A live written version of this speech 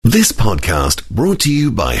This podcast brought to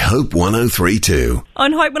you by Hope 1032.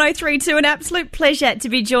 On Hope 1032, an absolute pleasure to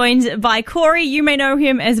be joined by Cory. You may know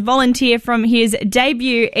him as Volunteer from his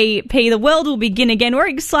debut EP, The World Will Begin Again. We're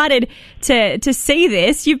excited to see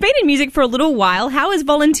this. You've been in music for a little while. How was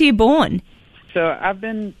Volunteer born? So I've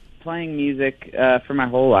been playing music for my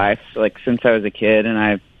whole life, like since I was a kid, and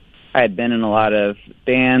I had been in a lot of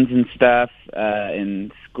bands and stuff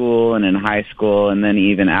in school and in high school, and then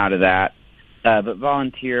even out of that. But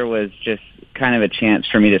Volunteer was just kind of a chance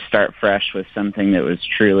for me to start fresh with something that was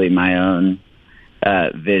truly my own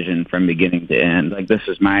vision from beginning to end. Like, this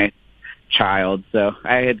was my child. So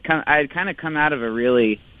I had kind of come out of a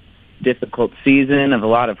really difficult season of a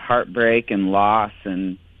lot of heartbreak and loss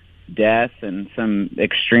and death and some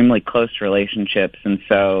extremely close relationships. And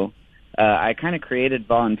so I kind of created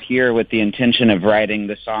Volunteer with the intention of writing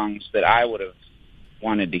the songs that I would have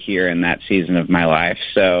wanted to hear in that season of my life.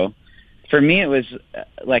 So for me, it was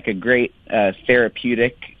like a great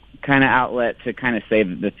therapeutic kind of outlet to kind of say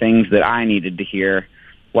the things that I needed to hear,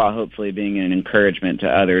 while hopefully being an encouragement to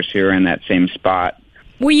others who are in that same spot.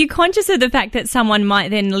 Were you conscious of the fact that someone might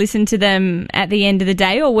then listen to them at the end of the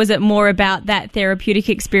day, or was it more about that therapeutic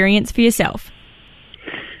experience for yourself?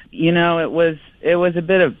 You know, it was a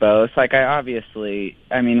bit of both. Like,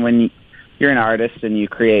 when you're an artist and you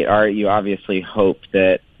create art, you obviously hope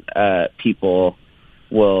that people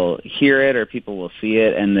will hear it or people will see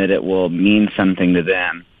it and that it will mean something to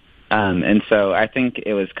them. And so I think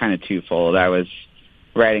it was kind of twofold. I was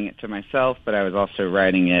writing it to myself, but I was also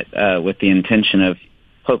writing it with the intention of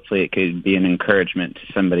hopefully it could be an encouragement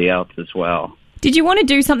to somebody else as well. Did you want to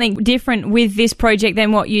do something different with this project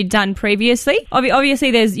than what you'd done previously?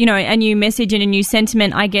 Obviously, there's, a new message and a new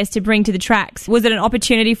sentiment, I guess, to bring to the tracks. Was it an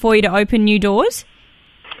opportunity for you to open new doors?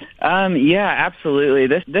 Yeah, absolutely.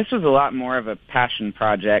 This was a lot more of a passion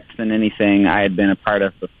project than anything I had been a part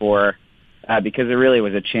of before, because it really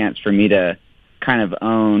was a chance for me to kind of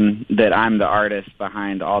own that I'm the artist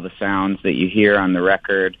behind all the sounds that you hear on the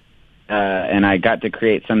record, and I got to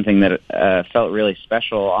create something that felt really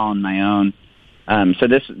special all on my own. So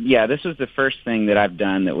this was the first thing that I've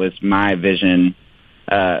done that was my vision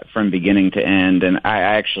from beginning to end, and I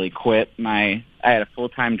actually quit I had a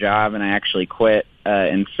full-time job, and I actually quit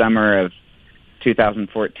in summer of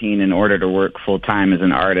 2014 in order to work full-time as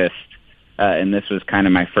an artist, and this was kind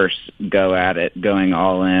of my first go at it, going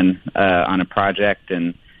all in on a project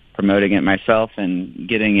and promoting it myself and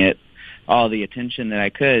getting it all the attention that I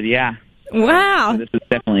could, yeah. Wow. So this is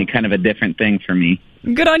definitely kind of a different thing for me.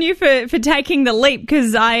 Good on you for taking the leap,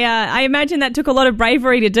 because I imagine that took a lot of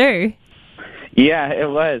bravery to do. Yeah, it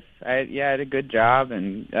was. I had a good job,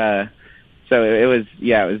 and so it was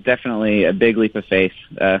definitely a big leap of faith,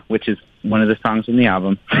 which is one of the songs in the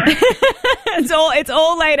album. It's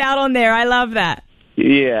all laid out on there. I love that.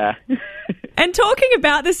 Yeah. And talking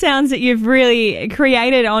about the sounds that you've really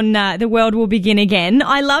created on The World Will Begin Again,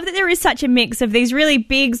 I love that there is such a mix of these really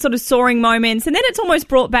big sort of soaring moments, and then it's almost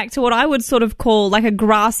brought back to what I would sort of call like a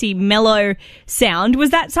grassy, mellow sound.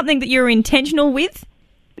 Was that something that you were intentional with?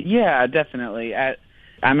 Yeah, definitely.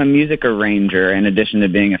 I'm a music arranger in addition to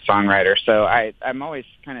being a songwriter, so I'm always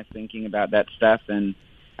kind of thinking about that stuff, and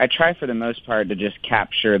I try for the most part to just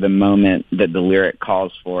capture the moment that the lyric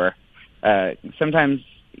calls for. Sometimes,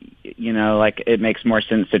 it makes more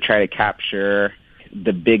sense to try to capture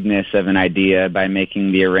the bigness of an idea by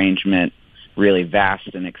making the arrangement really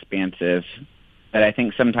vast and expansive. But I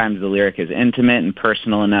think sometimes the lyric is intimate and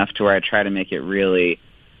personal enough to where I try to make it really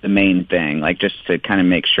the main thing, like just to kind of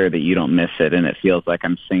make sure that you don't miss it and it feels like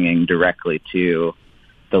I'm singing directly to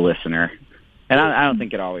the listener. And I don't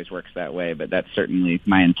think it always works that way, but that's certainly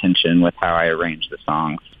my intention with how I arrange the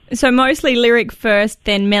songs. So mostly lyric first,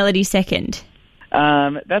 then melody second?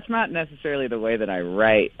 That's not necessarily the way that I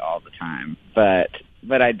write all the time, but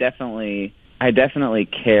I definitely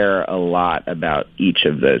care a lot about each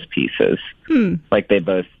of those pieces. Like they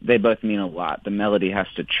both mean a lot. The melody has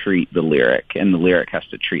to treat the lyric, and the lyric has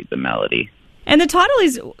to treat the melody. And the title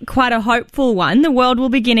is quite a hopeful one, The World Will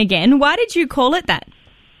Begin Again. Why did you call it that?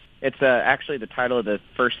 It's actually the title of the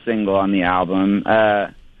first single on the album.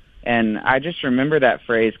 And I just remember that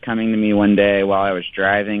phrase coming to me one day while I was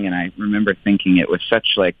driving, and I remember thinking it was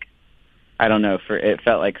such it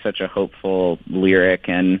felt like such a hopeful lyric,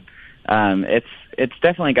 and it's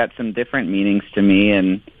definitely got some different meanings to me,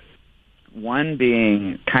 and one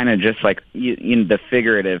being kind of just like in the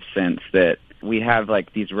figurative sense that we have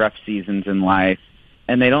like these rough seasons in life,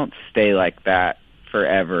 and they don't stay like that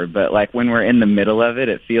forever, but like when we're in the middle of it,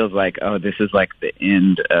 it feels like, oh, this is like the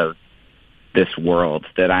end of this world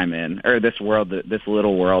that I'm in, or this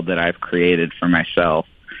little world that I've created for myself.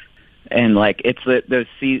 And like it's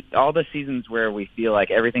all the seasons where we feel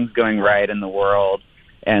like everything's going right in the world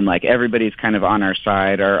and like everybody's kind of on our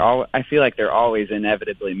side, I feel like they're always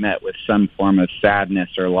inevitably met with some form of sadness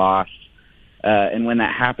or loss. And when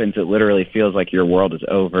that happens, it literally feels like your world is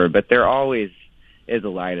over. But there always is a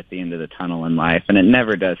light at the end of the tunnel in life, and it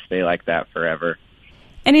never does stay like that forever.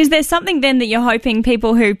 And is there something then that you're hoping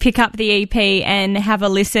people who pick up the EP and have a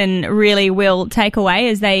listen really will take away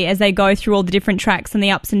as they go through all the different tracks and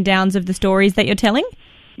the ups and downs of the stories that you're telling?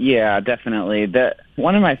 Yeah, definitely.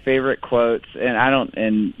 One of my favorite quotes,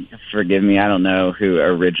 and forgive me, I don't know who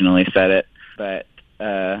originally said it, but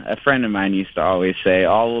a friend of mine used to always say,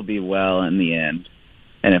 all will be well in the end.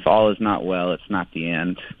 And if all is not well, it's not the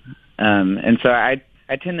end. And so I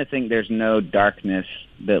tend to think there's no darkness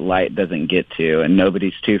that light doesn't get to, and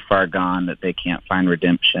nobody's too far gone that they can't find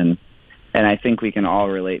redemption. And I think we can all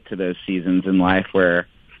relate to those seasons in life where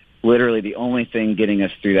literally the only thing getting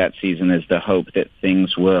us through that season is the hope that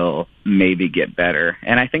things will maybe get better.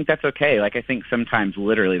 And I think that's okay. Like, I think sometimes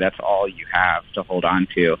literally that's all you have to hold on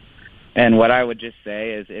to. And what I would just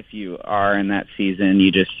say is if you are in that season,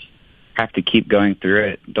 you just have to keep going through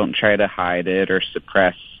it. Don't try to hide it or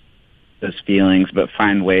suppress those feelings, but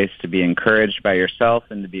find ways to be encouraged by yourself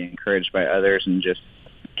and to be encouraged by others and just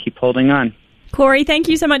keep holding on. Cory, thank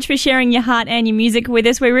you so much for sharing your heart and your music with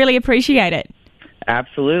us. We really appreciate it.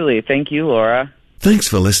 Absolutely. Thank you, Laura. Thanks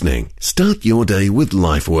for listening. Start your day with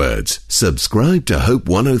Life Words. Subscribe to Hope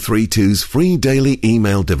 1032's free daily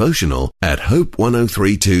email devotional at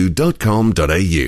hope1032.com.au.